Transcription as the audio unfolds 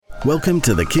Welcome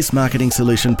to the KISS Marketing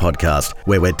Solution podcast,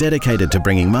 where we're dedicated to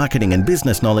bringing marketing and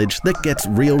business knowledge that gets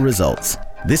real results.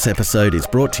 This episode is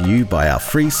brought to you by our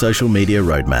free social media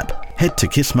roadmap. Head to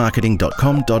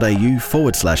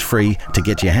kissmarketing.com.au/free to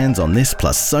get your hands on this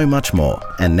plus so much more.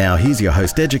 And now here's your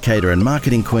host, educator and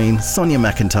marketing queen, Sonia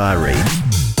McIntyre-Reid.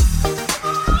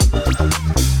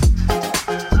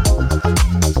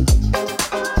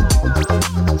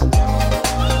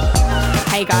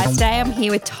 Hey guys, today I'm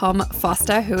here with Tom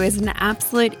Foster, who is an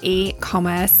absolute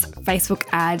e-commerce Facebook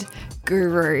ad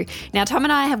guru. Now, Tom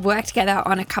and I have worked together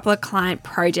on a couple of client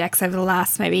projects over the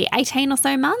last maybe 18 or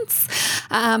so months,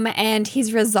 and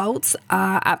his results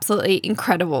are absolutely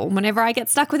incredible. Whenever I get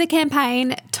stuck with a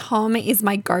campaign, Tom is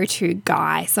my go-to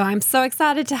guy. So I'm so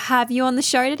excited to have you on the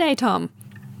show today, Tom.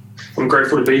 I'm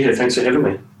grateful to be here. Thanks for having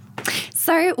me.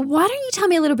 So why don't you tell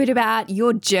me a little bit about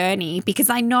your journey?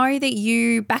 Because I know that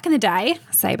you, back in the day,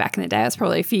 it's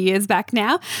probably a few years back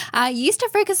now, you used to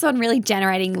focus on really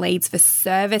generating leads for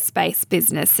service-based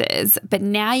businesses, but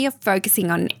now you're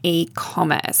focusing on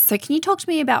e-commerce. So can you talk to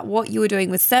me about what you were doing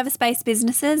with service-based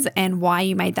businesses and why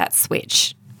you made that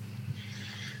switch?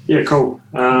 Yeah, cool.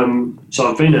 So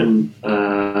I've been in,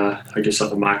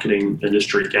 the marketing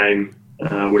industry game,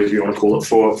 whatever you want to call it,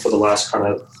 for the last kind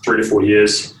of 3 to 4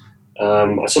 years.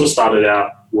 I sort of started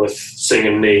out with seeing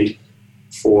a need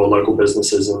for local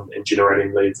businesses and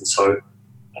generating leads. And so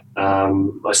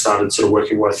I started sort of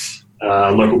working with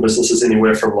local businesses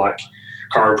anywhere from like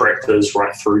chiropractors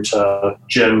right through to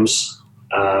gyms,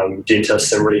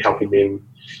 dentists, and really helping them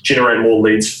generate more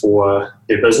leads for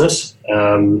their business.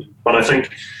 But I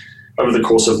think over the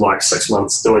course of like 6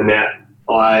 months doing that,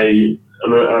 I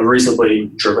am a reasonably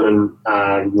driven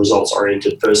and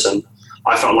results-oriented person.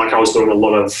 I felt like I was doing a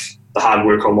lot of the hard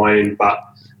work on my end, but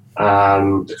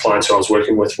the clients who I was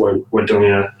working with were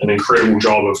doing an incredible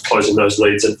job of closing those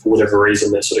leads, and for whatever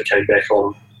reason that sort of came back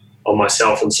on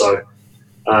myself. And so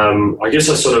I guess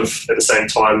I sort of at the same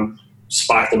time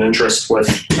sparked an interest with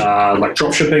like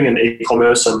dropshipping and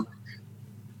e-commerce, and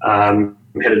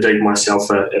had a dig myself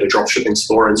at a dropshipping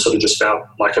store and sort of just felt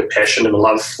like a passion and a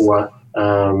love for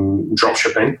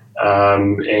dropshipping.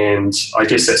 And I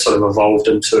guess that sort of evolved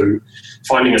into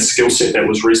finding a skill set that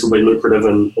was reasonably lucrative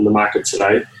in the market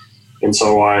today. And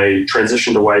so I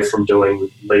transitioned away from doing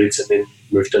leads and then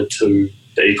moved into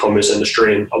the e-commerce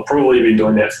industry. And I've probably been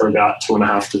doing that for about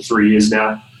 2.5 to 3 years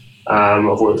now.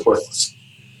 I've worked with some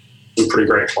pretty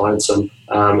great clients, and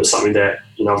it's something that,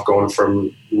 I've gone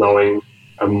from knowing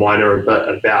a minor bit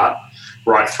about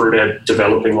right through to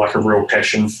developing like a real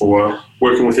passion for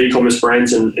working with e-commerce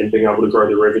brands and being able to grow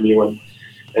their revenue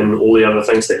and all the other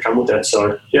things that come with that.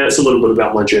 So yeah, it's a little bit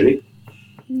about my journey.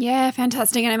 Yeah,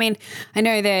 fantastic. And I mean, I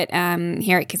know that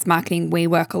here at KISS Marketing, we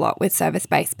work a lot with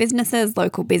service-based businesses,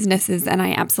 local businesses, and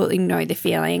I absolutely know the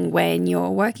feeling when you're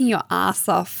working your ass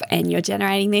off and you're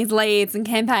generating these leads and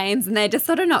campaigns and they're just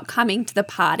sort of not coming to the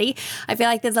party. I feel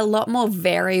like there's a lot more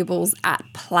variables at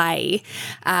play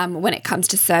when it comes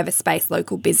to service-based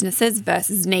local businesses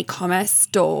versus an e-commerce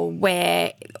store,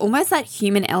 where almost that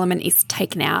human element is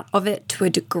taken out of it to a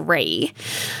degree.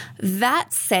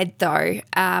 That said, though,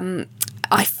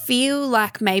 I feel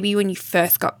like maybe when you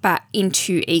first got back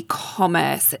into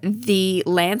e-commerce, the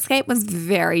landscape was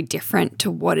very different to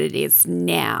what it is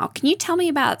now. Can you tell me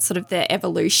about sort of the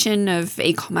evolution of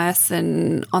e-commerce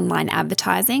and online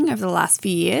advertising over the last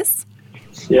few years?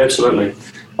 Yeah, absolutely.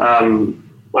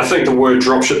 I think the word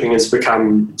dropshipping has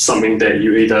become something that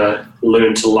you either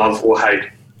learn to love or hate,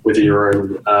 whether you're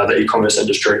in the e-commerce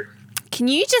industry. Can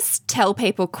you just tell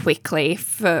people quickly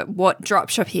for what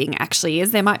dropshipping actually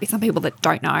is? There might be some people that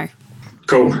don't know.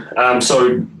 Cool.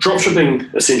 So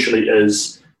dropshipping essentially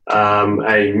is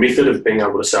a method of being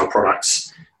able to sell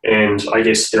products. And I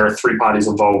guess there are 3 parties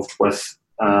involved with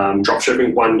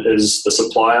dropshipping. One is the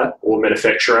supplier or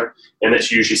manufacturer, and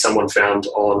that's usually someone found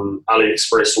on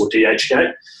AliExpress or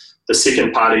DHgate. The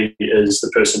second party is the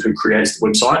person who creates the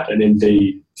website, and then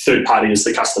the third party is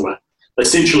the customer.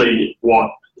 Essentially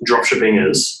what dropshipping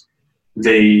is,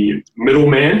 the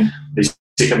middleman, the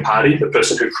second party, the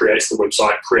person who creates the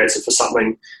website, creates it for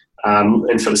something.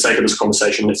 And for the sake of this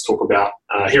conversation, let's talk about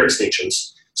hair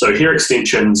extensions. So hair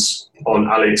extensions on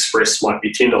AliExpress might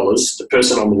be $10. The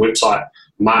person on the website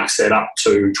marks that up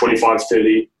to $25,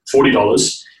 $30,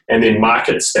 $40, and then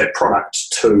markets that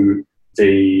product to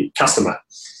the customer.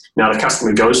 Now the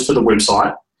customer goes to the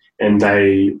website and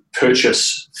they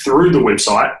purchase through the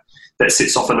website. That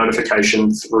sets off a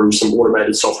notification through some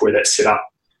automated software that's set up,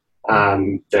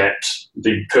 that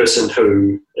the person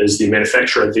who is the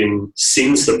manufacturer then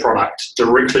sends the product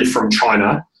directly from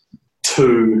China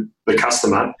to the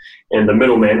customer, and the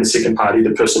middleman, the second party,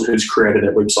 the person who's created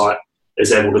that website,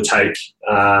 is able to take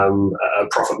a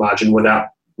profit margin without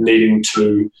needing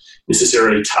to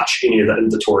necessarily touch any of the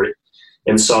inventory.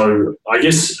 And so I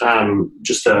guess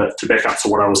just to back up to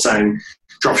what I was saying,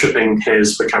 dropshipping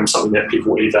has become something that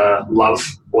people either love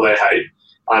or they hate.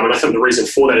 And I think the reason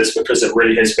for that is because it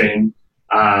really has been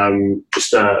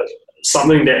just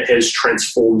something that has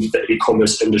transformed the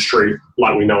e-commerce industry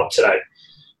like we know it today.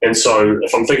 And so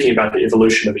if I'm thinking about the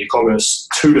evolution of e-commerce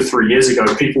 2 to 3 years ago,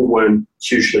 people weren't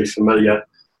hugely familiar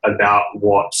about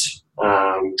what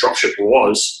dropshipping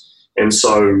was. And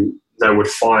so they would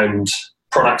find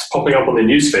products popping up on their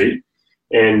newsfeed,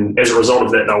 and as a result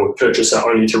of that, they would purchase it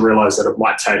only to realize that it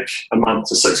might take a month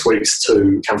to 6 weeks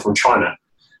to come from China.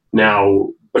 Now,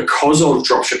 because of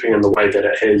dropshipping and the way that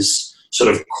it has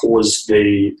sort of caused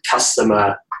the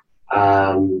customer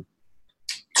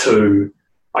to,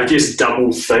 I guess,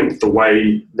 double think the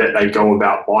way that they go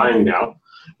about buying now,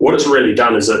 what it's really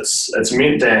done is it's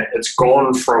meant that it's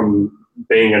gone from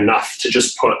being enough to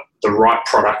just put the right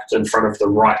product in front of the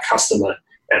right customer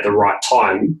at the right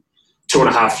time.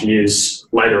 2.5 years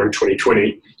later in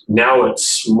 2020, now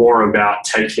it's more about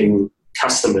taking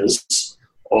customers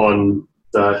on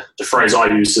the phrase I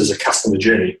use is a customer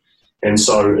journey. And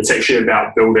so it's actually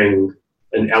about building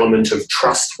an element of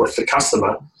trust with the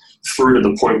customer through to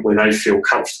the point where they feel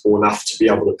comfortable enough to be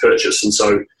able to purchase. And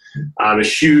so a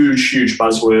huge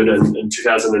buzzword in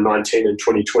 2019 and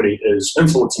 2020 is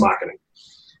influencer marketing.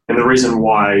 And the reason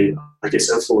why I guess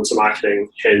influencer marketing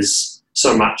has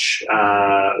so much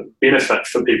benefit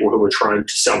for people who are trying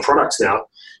to sell products now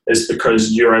is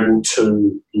because you're able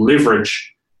to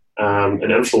leverage an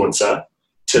influencer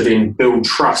to then build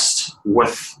trust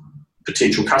with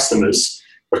potential customers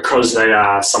because they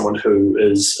are someone who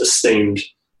is esteemed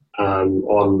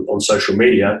on social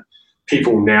media.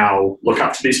 People now look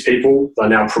up to these people, they're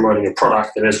now promoting a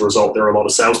product, and as a result, there are a lot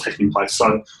of sales taking place.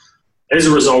 So as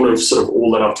a result of sort of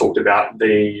all that I've talked about,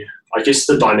 I guess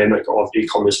the dynamic of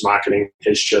e-commerce marketing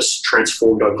has just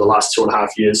transformed over the last 2.5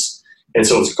 years. And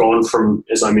so it's gone from,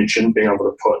 as I mentioned, being able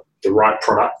to put the right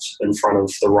product in front of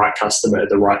the right customer at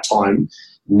the right time,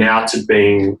 now to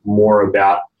being more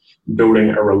about building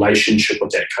a relationship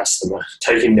with that customer,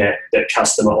 taking that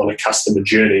customer on a customer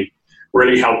journey,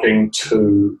 really helping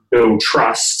to build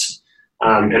trust.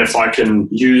 And if I can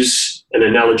use an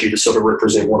analogy to sort of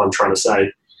represent what I'm trying to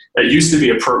say, it used to be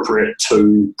appropriate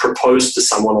to propose to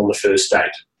someone on the first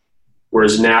date,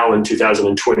 whereas now in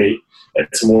 2020,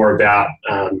 it's more about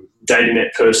dating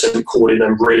that person, courting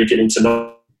them, really getting to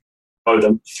know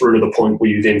them through to the point where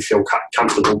you then feel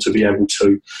comfortable to be able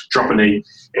to drop an E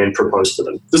and propose to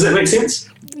them. Does that make sense?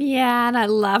 Yeah, and I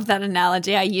love that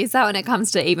analogy. I use that when it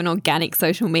comes to even organic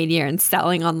social media and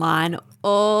selling online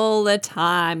all the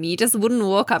time. You just wouldn't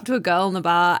walk up to a girl in the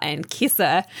bar and kiss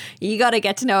her. You got to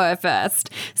get to know her first.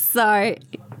 So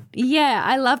yeah,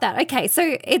 I love that. Okay,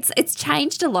 so it's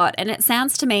changed a lot, and it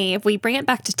sounds to me, if we bring it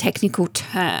back to technical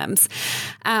terms,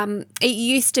 it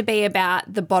used to be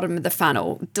about the bottom of the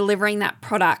funnel, delivering that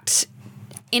product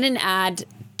in an ad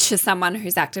to someone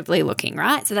who's actively looking,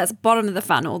 right? So that's bottom of the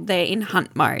funnel. They're in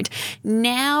hunt mode.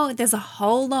 Now there's a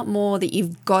whole lot more that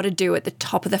you've got to do at the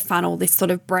top of the funnel, this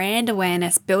sort of brand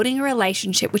awareness, building a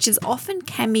relationship, which is often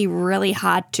can be really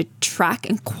hard to track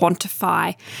and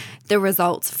quantify the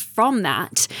results from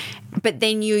that. But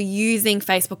then you're using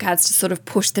Facebook ads to sort of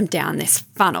push them down this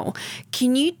funnel.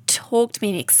 Can you talk to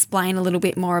me and explain a little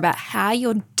bit more about how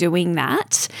you're doing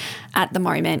that at the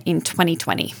moment in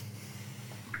 2020?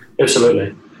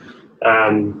 Absolutely.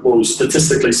 Well,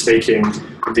 statistically speaking,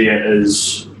 there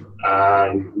is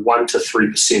 1 to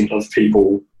 3% of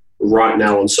people right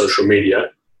now on social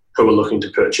media who are looking to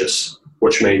purchase,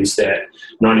 which means that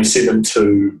 97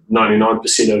 to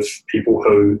 99% of people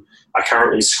who are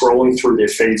currently scrolling through their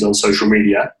feeds on social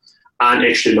media aren't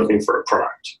actually looking for a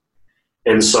product.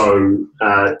 And so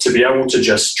to be able to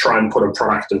just try and put a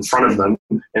product in front of them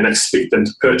and expect them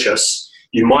to purchase,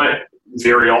 you might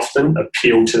very often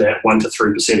appeal to that 1 to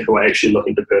 3% who are actually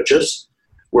looking to purchase,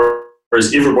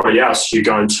 whereas everybody else, you're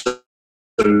going to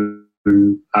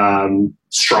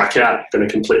strike out, going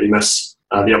to completely miss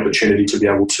the opportunity to be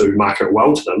able to market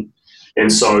well to them. And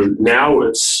so now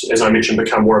it's, as I mentioned,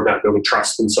 become more about building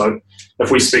trust. And so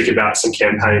if we speak about some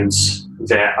campaigns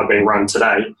that are being run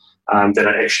today that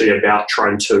are actually about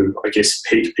trying to, I guess,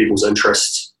 pique people's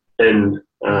interest in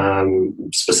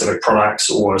specific products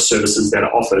or services that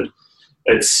are offered,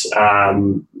 it's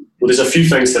there's a few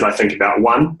things that I think about.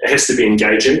 One, it has to be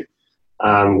engaging,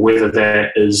 whether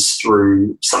that is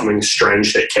through something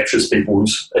strange that captures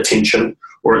people's attention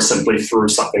or it's simply through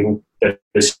something that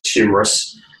is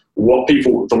humorous.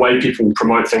 the way people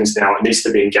promote things now, it needs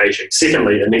to be engaging.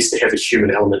 Secondly, it needs to have a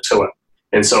human element to it.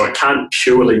 And so it can't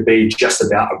purely be just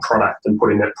about a product and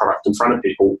putting that product in front of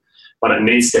people, but it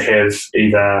needs to have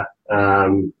either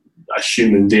a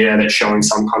human there that's showing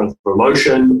some kind of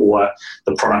emotion, or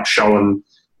the product showing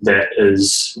that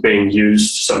is being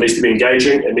used. So it needs to be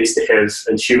engaging, it needs to have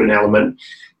a human element.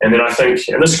 And then I think,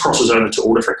 and this crosses over to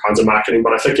all different kinds of marketing,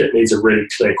 but I think it needs a really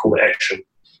clear call to action.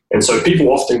 And so people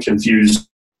often confuse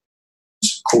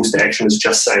calls to action as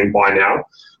just saying buy now,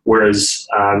 whereas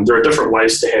there are different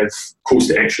ways to have calls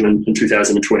to action in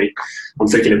 2020. I'm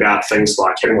thinking about things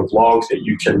like having a blog that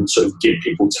you can sort of get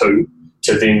people to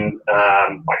then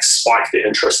like spike their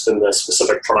interest in the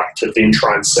specific product to then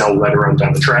try and sell later on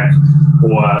down the track.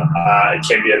 Or it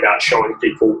can be about showing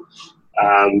people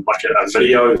like a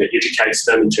video that educates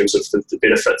them in terms of the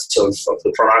benefits of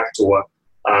the product, or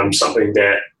something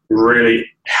that really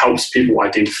helps people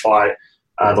identify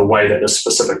the way that this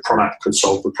specific product could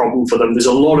solve the problem for them. There's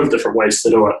a lot of different ways to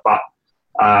do it, but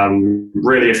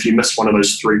really if you miss one of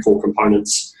those three core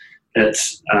components,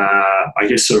 I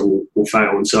guess it will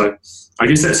fail. And so I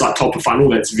guess that's like top of funnel.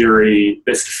 That's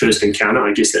the first encounter.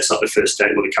 I guess that's like the first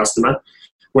date with a customer.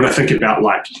 When I think about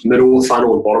like middle of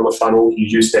funnel and bottom of funnel, you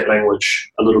used that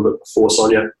language a little bit before,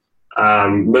 Sonia.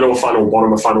 Middle of funnel,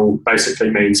 bottom of funnel basically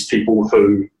means people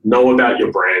who know about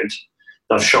your brand,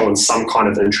 they've shown some kind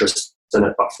of interest in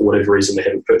it, but for whatever reason they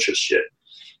haven't purchased yet.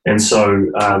 And so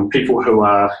people who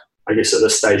are, I guess, at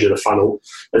this stage of the funnel,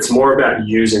 it's more about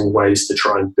using ways to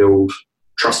try and build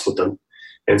trust with them.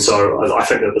 And so I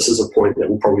think that this is a point that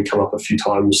will probably come up a few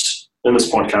times in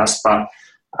this podcast, but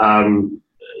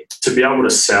to be able to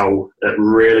sell, it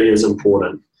really is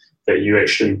important that you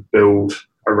actually build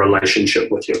a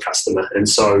relationship with your customer. And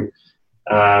so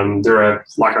there are,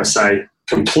 like I say,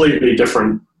 completely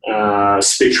different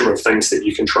spectrum of things that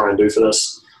you can try and do for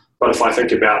this. But if I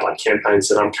think about like campaigns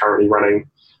that I'm currently running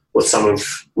with some of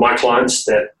my clients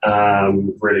that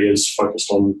really is focused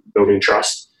on building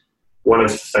trust, one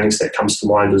of the things that comes to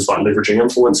mind is like leveraging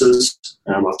influencers.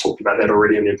 I've talked about that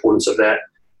already and the importance of that.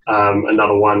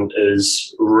 Another one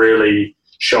is really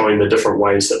showing the different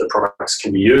ways that the products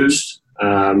can be used.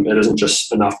 It isn't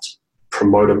just enough to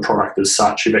promote a product as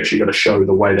such. You've actually got to show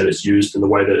the way that it's used and the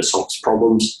way that it solves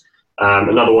problems.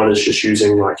 Another one is just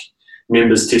using like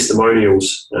members'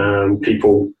 testimonials.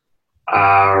 People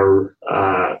are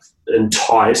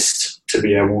enticed to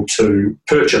be able to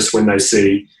purchase when they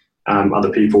see other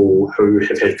people who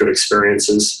have had good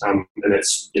experiences, and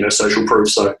that's social proof.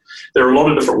 So there are a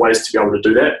lot of different ways to be able to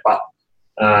do that, but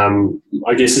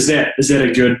I guess is that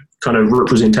a good kind of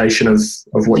representation of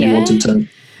what you wanted to?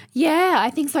 Yeah, I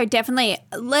think so, definitely.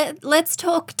 Let's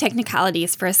talk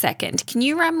technicalities for a second. Can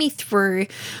you run me through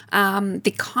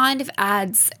the kind of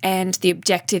ads and the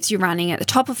objectives you're running at the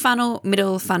top of funnel,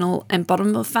 middle of funnel, and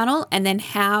bottom of funnel, and then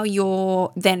how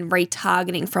you're then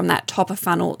retargeting from that top of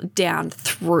funnel down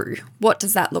through? What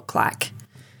does that look like?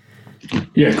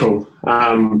 Yeah, cool.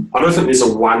 I don't think there's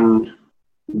a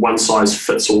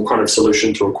one-size-fits-all kind of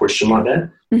solution to a question like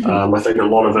that. Mm-hmm. I think a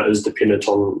lot of it is dependent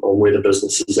on where the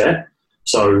business is at.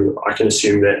 So I can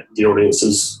assume that the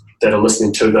audiences that are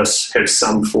listening to this have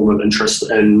some form of interest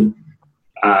in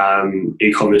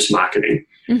e-commerce marketing,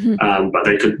 mm-hmm. But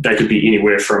they could be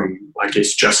anywhere from, I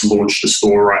guess, just launched a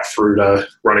store right through to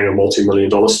running a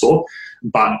multi-million-dollar store.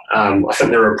 But I think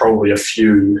there are probably a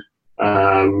few,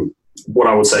 what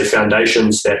I would say,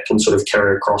 foundations that can sort of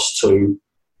carry across to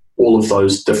all of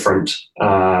those different,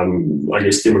 I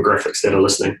guess, demographics that are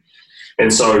listening.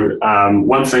 And so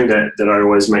one thing that I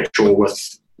always make sure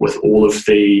with all of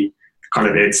the kind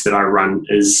of ads that I run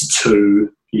is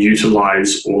to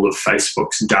utilize all of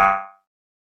Facebook's data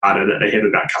that they have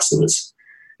about customers.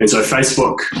 And so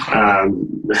Facebook,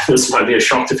 this might be a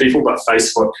shock to people, but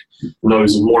Facebook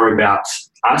knows more about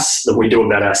us than we do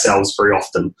about ourselves very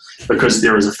often, because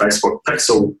there is a Facebook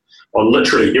pixel on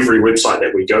literally every website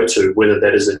that we go to, whether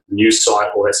that is a news site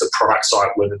or that's a product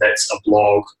site, whether that's a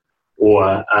blog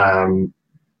or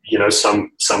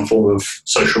some form of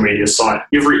social media site.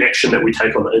 Every action that we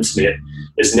take on the internet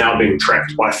is now being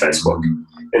tracked by Facebook.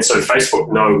 And so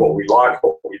Facebook know what we like,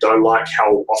 what we don't like,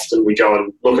 how often we go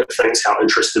and look at things, how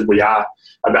interested we are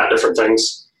about different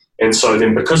things. And so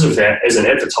then because of that, as an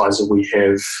advertiser, we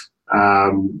have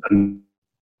a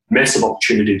massive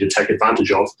opportunity to take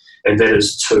advantage of, and that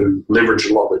is to leverage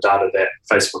a lot of the data that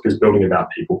Facebook is building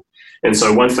about people. And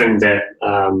so one thing that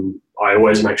I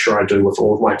always make sure I do with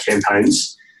all of my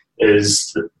campaigns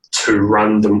is to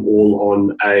run them all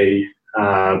on a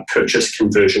purchase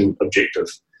conversion objective.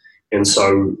 And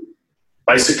so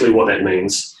basically what that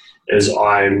means is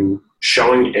I'm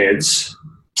showing ads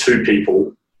to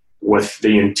people with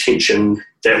the intention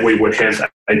that we would have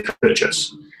a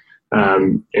purchase.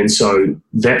 And so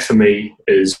that for me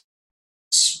is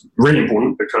really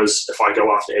important, because if I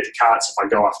go after add to carts, if I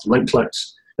go after link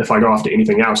clicks, if I go after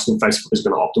anything else, then Facebook is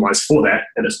going to optimize for that,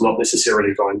 and it's not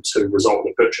necessarily going to result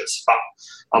in a purchase. But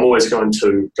I'm always going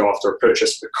to go after a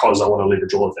purchase because I want to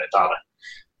leverage all of that data.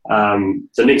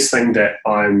 The next thing that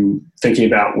I'm thinking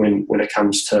about when it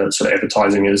comes to sort of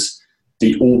advertising is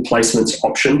the all placements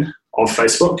option of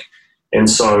Facebook. And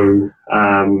so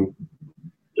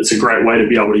it's a great way to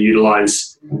be able to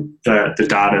utilize the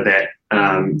data that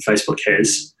Facebook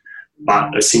has,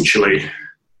 but essentially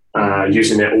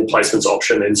using that all placements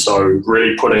option. And so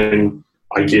really putting,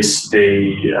 I guess,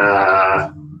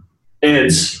 the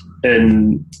ads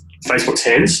in Facebook's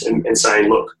hands and saying,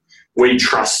 look, we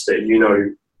trust that you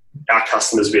know our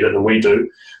customers better than we do.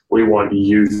 We want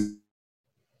you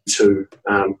to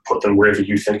put them wherever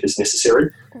you think is necessary.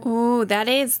 Oh, that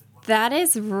is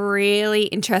really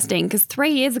interesting, because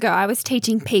 3 years ago I was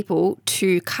teaching people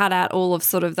to cut out all of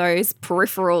sort of those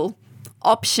peripheral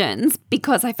options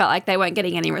because I felt like they weren't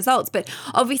getting any results. But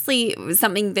obviously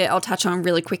something that I'll touch on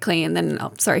really quickly, and then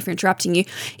sorry for interrupting you,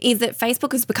 is that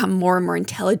Facebook has become more and more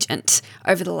intelligent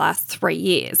over the last 3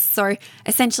 years. So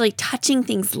essentially touching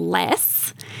things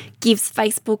less gives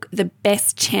Facebook the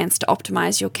best chance to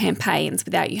optimize your campaigns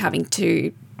without you having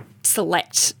to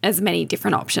select as many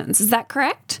different options. Is that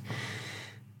correct?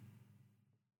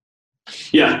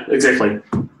 Yeah, exactly.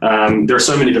 There are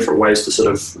so many different ways to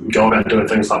sort of go about doing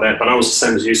things like that, but I was the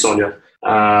same as you, Sonia.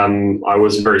 I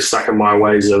was very stuck in my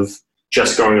ways of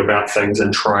just going about things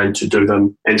and trying to do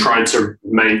them and trying to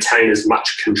maintain as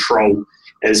much control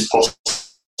as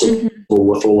possible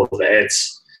with all of the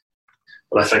ads.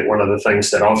 But I think one of the things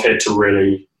that I've had to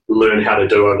really learn how to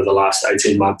do over the last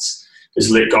 18 months is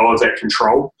let go of that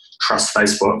control, trust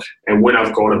Facebook. And when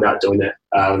I've gone about doing that,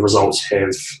 the results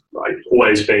have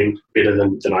always been better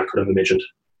than I could have imagined.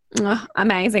 Oh,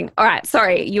 amazing. All right.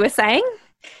 Sorry, you were saying?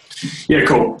 Yeah,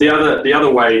 cool. The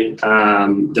other way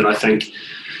that I think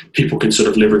people can sort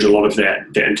of leverage a lot of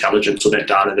that intelligence or that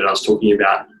data that I was talking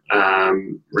about,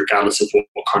 regardless of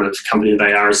what kind of company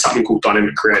they are, is something called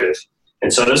dynamic creative.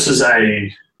 And so this is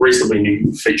a reasonably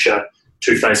new feature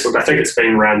to Facebook. I think it's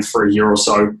been around for a year or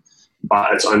so,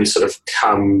 but it's only sort of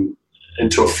come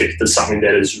into effect as something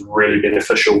that is really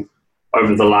beneficial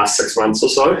over the last 6 months or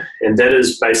so. And that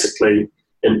is basically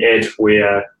an ad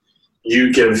where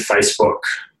you give Facebook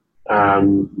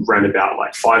round about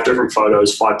like 5 different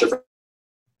photos, 5 different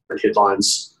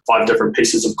headlines, 5 different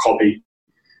pieces of copy.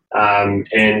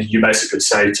 And you basically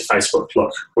say to Facebook,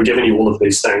 look, we're giving you all of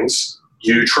these things.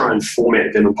 You try and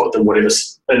format them and put them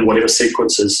in whatever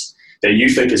sequences that you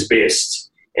think is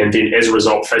best. And then as a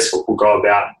result, Facebook will go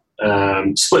about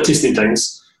split testing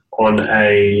things on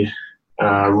a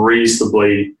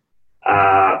reasonably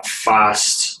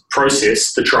fast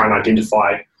process to try and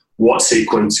identify what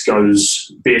sequence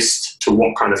goes best to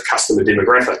what kind of customer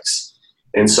demographics.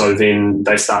 And so then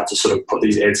they start to sort of put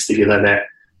these ads together that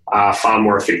are far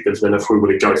more effective than if we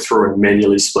were to go through and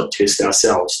manually split test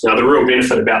ourselves. Now, the real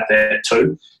benefit about that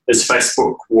too is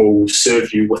Facebook will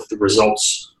serve you with the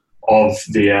results of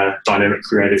their dynamic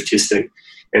creative testing.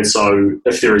 And so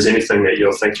if there is anything that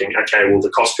you're thinking, okay, well, the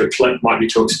cost per click might be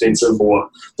too expensive, or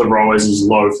the ROAS is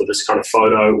low for this kind of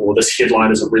photo, or this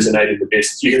headline isn't resonating the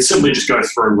best, you can simply just go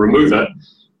through and remove it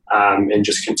and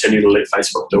just continue to let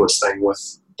Facebook do its thing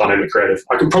with dynamic creative.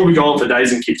 I could probably go on for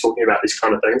days and keep talking about these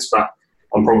kind of things, but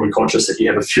I'm probably conscious that you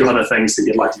have a few other things that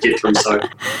you'd like to get through. So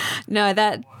no,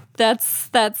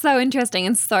 that's so interesting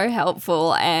and so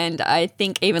helpful. And I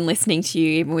think even listening to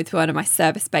you, even with one of my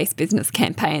service-based business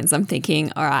campaigns, I'm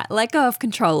thinking, all right, let go of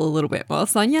control a little bit more,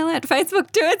 Sonia. Let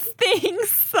Facebook do its thing.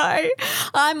 So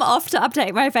I'm off to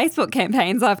update my Facebook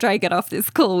campaigns after I get off this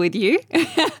call with you.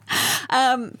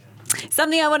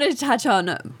 Something I wanted to touch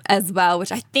on as well,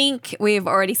 which I think we've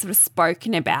already sort of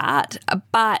spoken about,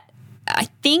 but I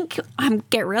think I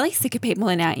get really sick of people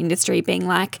in our industry being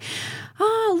like,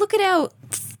 oh, look at our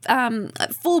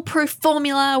foolproof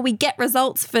formula. We get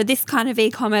results for this kind of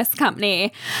e-commerce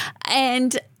company.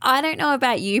 And I don't know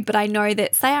about you, but I know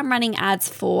that, say I'm running ads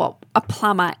for a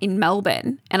plumber in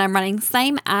Melbourne and I'm running the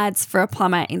same ads for a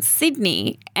plumber in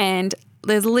Sydney, and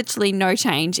there's literally no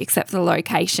change except for the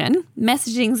location.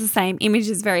 Messaging's the same, image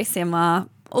is very similar,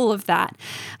 all of that.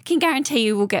 I can guarantee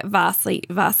you we'll get vastly,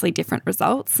 vastly different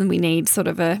results, and we need sort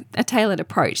of a tailored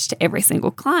approach to every single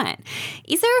client.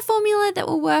 Is there a formula that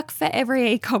will work for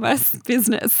every e-commerce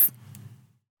business?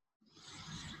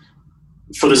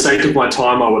 For the sake of my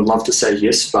time, I would love to say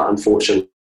yes, but unfortunately,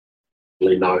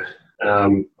 no.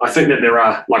 I think that there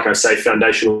are, like I say,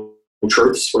 foundational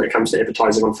truths when it comes to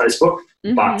advertising on Facebook,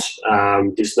 but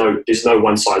there's no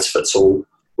one size fits all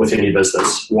with any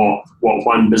business. What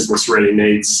one business really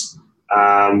needs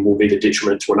will be the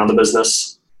detriment to another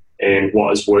business, and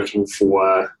what is working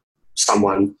for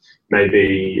someone may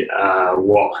be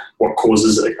what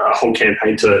causes a whole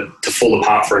campaign to fall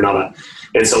apart for another.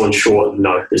 And so in short,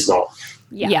 no, there's not.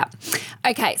 Yeah.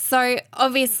 Okay. So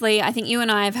obviously, I think you and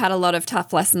I have had a lot of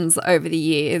tough lessons over the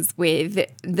years with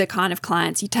the kind of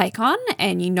clients you take on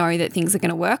and you know that things are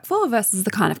going to work for versus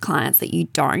the kind of clients that you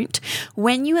don't.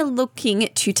 When you are looking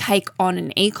to take on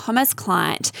an e-commerce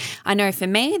client, I know for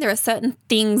me, there are certain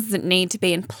things that need to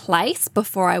be in place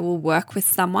before I will work with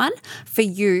someone. For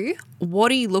you, what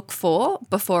do you look for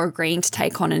before agreeing to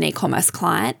take on an e-commerce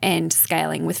client and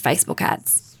scaling with Facebook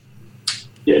ads?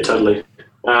 Yeah, totally.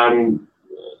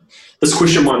 This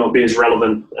question might not be as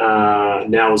relevant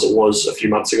now as it was a few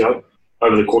months ago.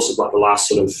 Over the course of the last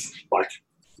sort of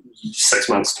 6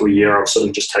 months to a year, I've sort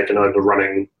of just taken over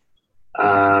running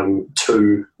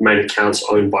 2 main accounts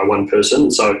owned by one person.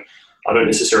 So I don't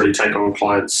necessarily take on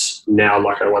clients now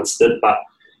like I once did, but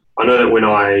I know that when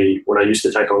I used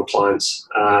to take on clients,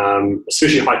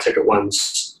 especially high ticket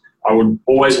ones, I would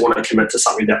always want to commit to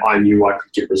something that I knew I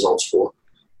could get results for.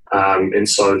 And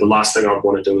so the last thing I'd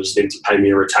want to do is them to pay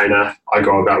me a retainer. I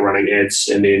go about running ads,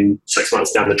 and then 6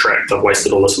 months down the track, I've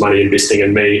wasted all this money investing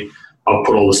in me. I've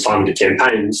put all this time into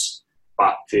campaigns,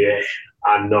 but there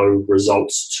are no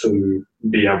results to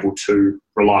be able to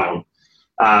rely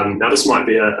on. Now, this might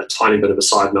be a tiny bit of a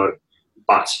side note,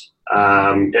 but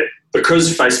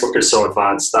because Facebook is so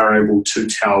advanced, they're able to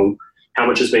tell how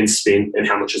much has been spent and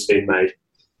how much has been made.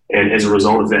 And as a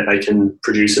result of that, they can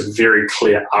produce a very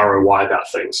clear ROI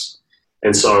about things.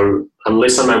 And so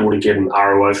unless I'm able to get an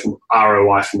ROI from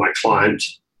my client,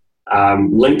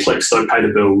 link clicks don't pay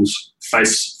the bills,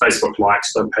 Facebook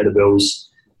likes don't pay the bills,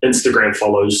 Instagram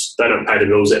follows, they don't pay the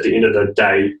bills. At the end of the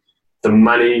day, the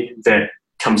money that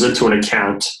comes into an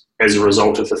account as a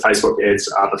result of the Facebook ads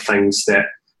are the things that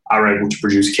are able to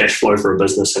produce cash flow for a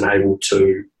business and able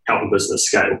to help a business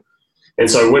scale. And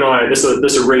so this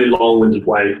is a really long-winded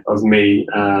way of me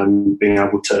being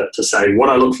able to say what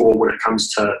I look for when it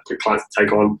comes to clients to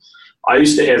take on. I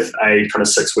used to have a kind of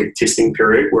 6-week testing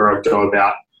period where I'd go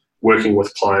about working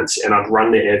with clients and I'd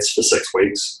run their ads for 6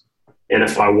 weeks. And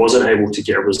if I wasn't able to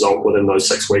get a result within those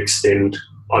 6 weeks, then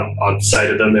I'd say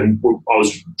to them, and I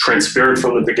was transparent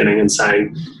from the beginning and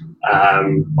saying,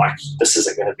 this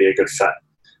isn't going to be a good fit.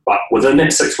 But within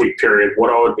that 6-week period,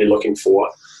 what I would be looking for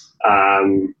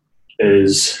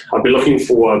is I'd be looking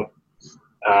for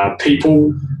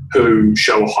people who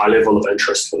show a high level of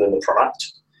interest within the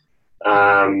product.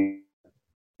 And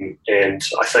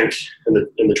I think in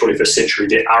the 21st century,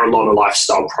 there are a lot of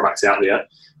lifestyle products out there,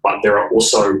 but there are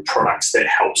also products that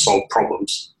help solve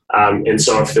problems. And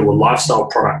so if there were lifestyle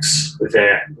products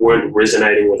that weren't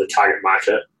resonating with the target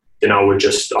market, then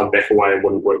I'd back away and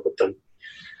wouldn't work with them.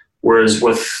 Whereas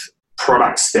with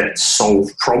products that solve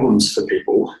problems for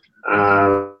people,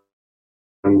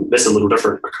 that's a little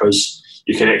different because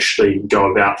you can actually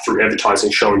go about through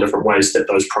advertising showing different ways that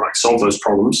those products solve those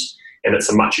problems, and it's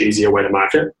a much easier way to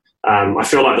market. I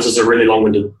feel like this is a really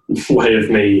long-winded way of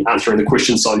me answering the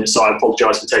question, Sonia, so I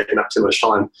apologise for taking up too much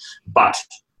time. But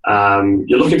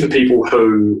you're looking for people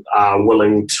who are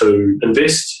willing to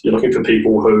invest. You're looking for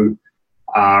people who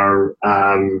are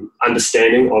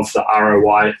understanding of the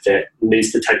ROI that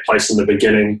needs to take place in the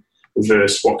beginning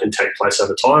versus what can take place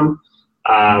over time.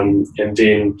 And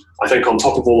then I think on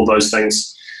top of all of those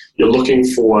things, you're looking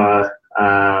for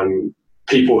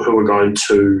people who are going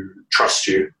to trust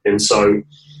you. And so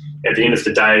at the end of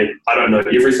the day, I don't know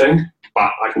everything,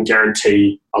 but I can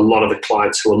guarantee a lot of the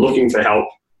clients who are looking for help,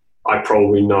 I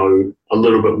probably know a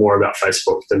little bit more about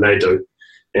Facebook than they do.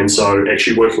 And so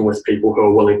actually working with people who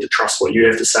are willing to trust what you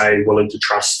have to say, willing to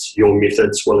trust your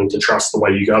methods, willing to trust the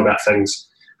way you go about things,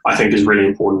 I think is really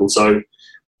important. And so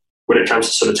when it comes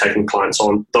to sort of taking clients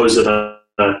on, those are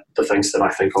the things that I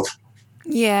think of.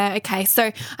 Yeah, okay.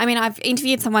 So, I mean, I've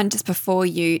interviewed someone just before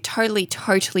you, totally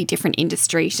different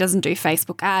industry. She doesn't do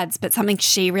Facebook ads, but something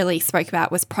she really spoke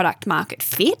about was product market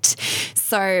fit.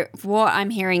 So what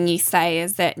I'm hearing you say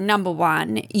is that, number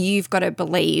one, you've got to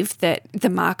believe that the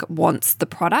market wants the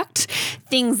product.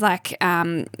 Things like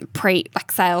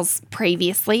sales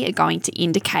previously are going to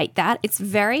indicate that. It's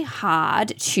very hard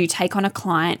to take on a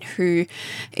client who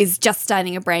is just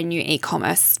starting a brand new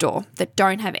e-commerce store that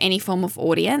don't have any form of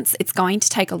audience. It's going to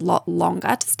take a lot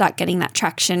longer to start getting that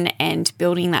traction and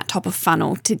building that top of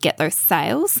funnel to get those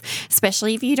sales,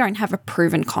 especially if you don't have a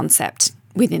proven concept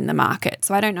within the market.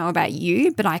 So I don't know about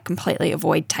you, but I completely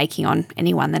avoid taking on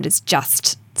anyone that is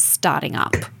just starting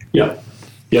up. Yeah,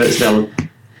 it's valid.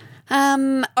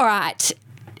 All right.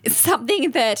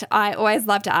 Something that I always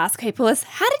love to ask people is,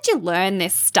 how did you learn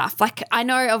this stuff? Like, I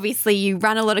know obviously you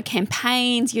run a lot of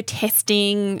campaigns, you're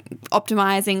testing,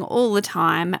 optimizing all the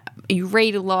time, you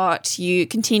read a lot, you're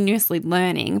continuously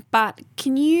learning, but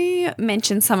can you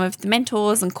mention some of the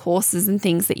mentors and courses and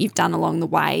things that you've done along the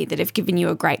way that have given you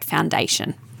a great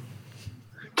foundation?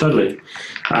 Totally.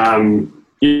 I'm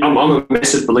a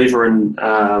massive believer in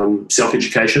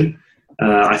self-education.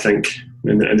 I think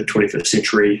in the 21st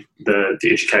century, the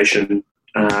education,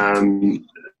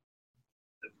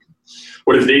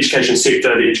 whatever the education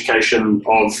sector, the education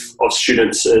of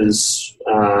students is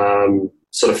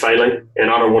sort of failing. And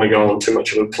I don't want to go on too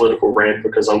much of a political rant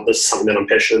because this is something that I'm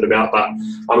passionate about, but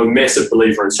I'm a massive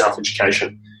believer in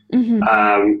self-education. Mm-hmm.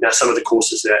 Now, some of the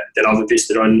courses that I've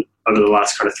invested in over the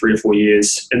last kind of 3 or 4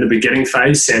 years, in the beginning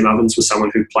phase, Sam Ovens was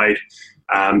someone who played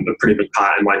a pretty big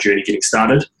part in my journey getting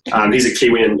started. He's a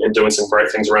Kiwi and doing some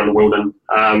great things around the world,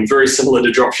 and very similar to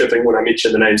dropshipping. When I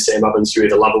mention the name Sam Ovens, you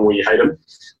either love him or you hate him.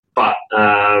 But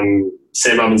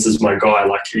Sam Ovens is my guy.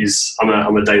 Like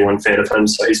I'm a day one fan of him,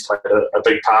 so he's played a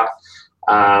big part.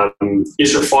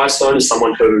 Ezra Firestone is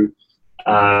someone who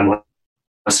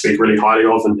I speak really highly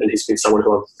of, and he's been someone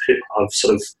who I've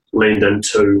sort of leaned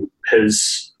into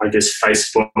his, I guess,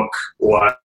 Facebook,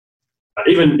 or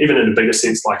even in a bigger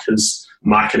sense, like his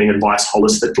marketing advice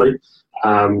holistically,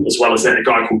 as well as that. A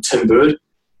guy called Tim Bird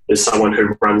is someone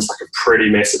who runs like a pretty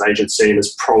massive agency and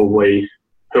is probably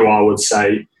who I would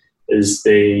say is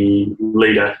the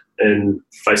leader in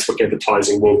Facebook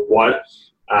advertising worldwide.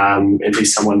 And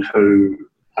he's someone who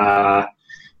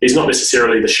he's not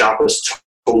necessarily the sharpest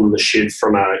tool in the shed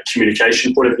from a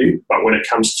communication point of view, but when it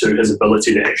comes to his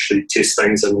ability to actually test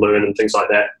things and learn and things like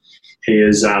that, he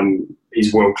is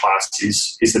he's world class.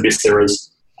 He's the best there is.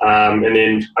 And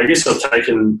then I guess I've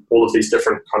taken all of these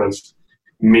different kind of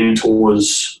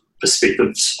mentors'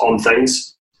 perspectives on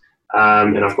things,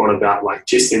 and I've gone about like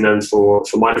testing them for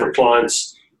my different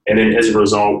clients. And then as a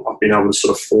result, I've been able to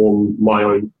sort of form my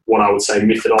own, what I would say,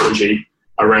 methodology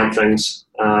around things.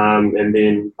 And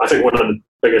then I think one of the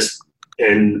biggest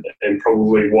and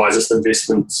probably wisest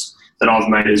investments that I've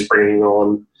made is bringing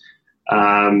on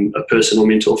a personal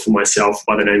mentor for myself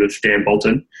by the name of Dan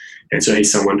Bolton. And so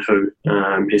he's someone who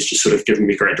has just sort of given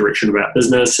me great direction about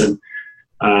business and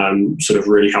sort of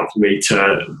really helped me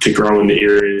to grow in the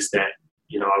areas that,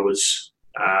 I was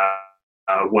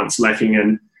once lacking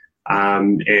in.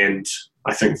 And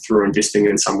I think through investing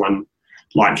in someone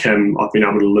like him, I've been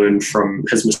able to learn from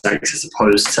his mistakes as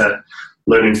opposed to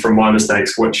learning from my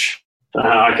mistakes, which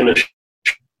I can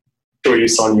assure you,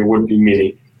 Sonia, would be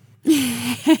many.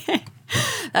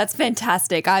 That's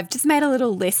fantastic. I've just made a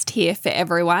little list here for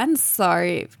everyone. So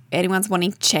if anyone's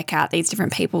wanting to check out these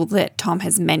different people that Tom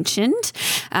has mentioned,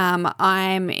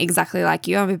 I'm exactly like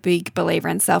you. I'm a big believer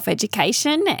in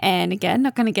self-education. And again,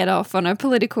 not going to get off on a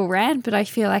political rant, but I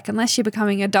feel like unless you're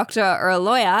becoming a doctor or a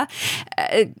lawyer,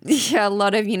 a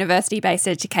lot of university-based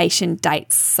education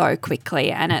dates so quickly.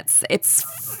 And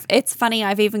it's funny,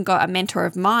 I've even got a mentor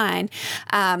of mine.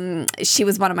 She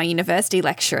was one of my university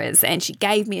lecturers and she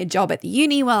gave me a job at the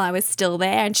uni while I was still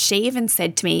there. And she even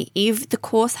said to me, if the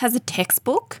course has a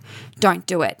textbook, don't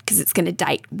do it because it's going to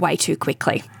date way too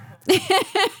quickly.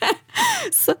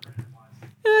 So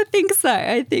I think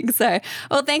so.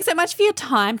 Well, thanks so much for your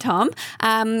time, Tom.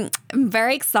 I'm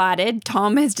very excited.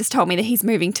 Tom has just told me that he's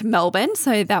moving to Melbourne,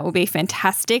 so that will be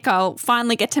fantastic. I'll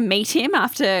finally get to meet him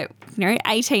after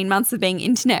 18 months of being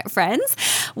internet friends.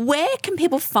 Where can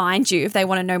people find you if they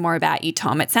want to know more about you,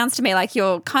 Tom? It sounds to me like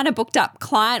you're kind of booked up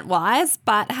client-wise,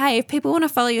 but hey, if people want to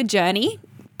follow your journey,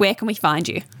 where can we find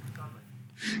you?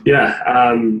 Yeah,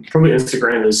 probably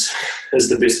Instagram is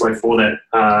the best way for that.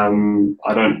 I'm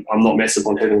not massive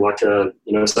on having like a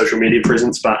social media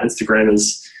presence, but Instagram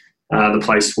is the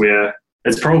place where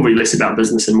it's probably less about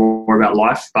business and more about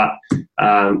life. But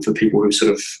for people who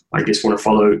sort of, I guess, want to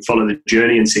follow the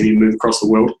journey and see me move across the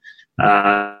world,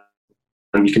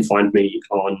 you can find me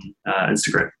on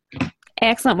Instagram.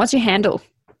 Excellent. What's your handle?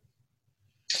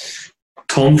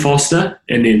 Tom Foster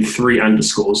and then 3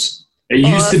 underscores. It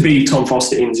used to be Tom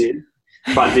Foster NZ,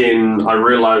 but then I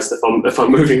realised if I'm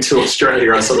moving to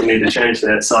Australia, I sort of need to change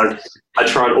that. So I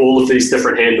tried all of these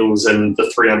different handles, and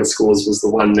the 3 underscores was the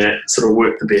one that sort of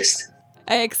worked the best.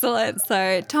 Excellent.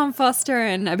 So Tom Foster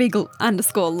and a big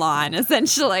underscore line,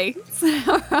 essentially.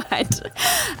 All right.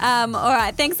 All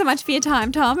right. Thanks so much for your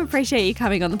time, Tom. Appreciate you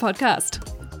coming on the podcast.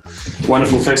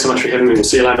 Wonderful. Thanks so much for having me. We'll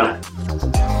see you later.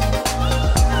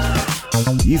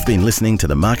 You've been listening to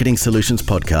the Marketing Solutions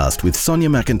Podcast with Sonia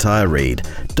McIntyre-Reid.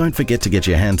 Don't forget to get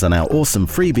your hands on our awesome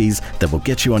freebies that will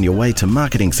get you on your way to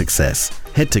marketing success.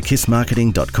 Head to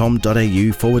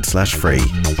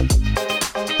kissmarketing.com.au/free.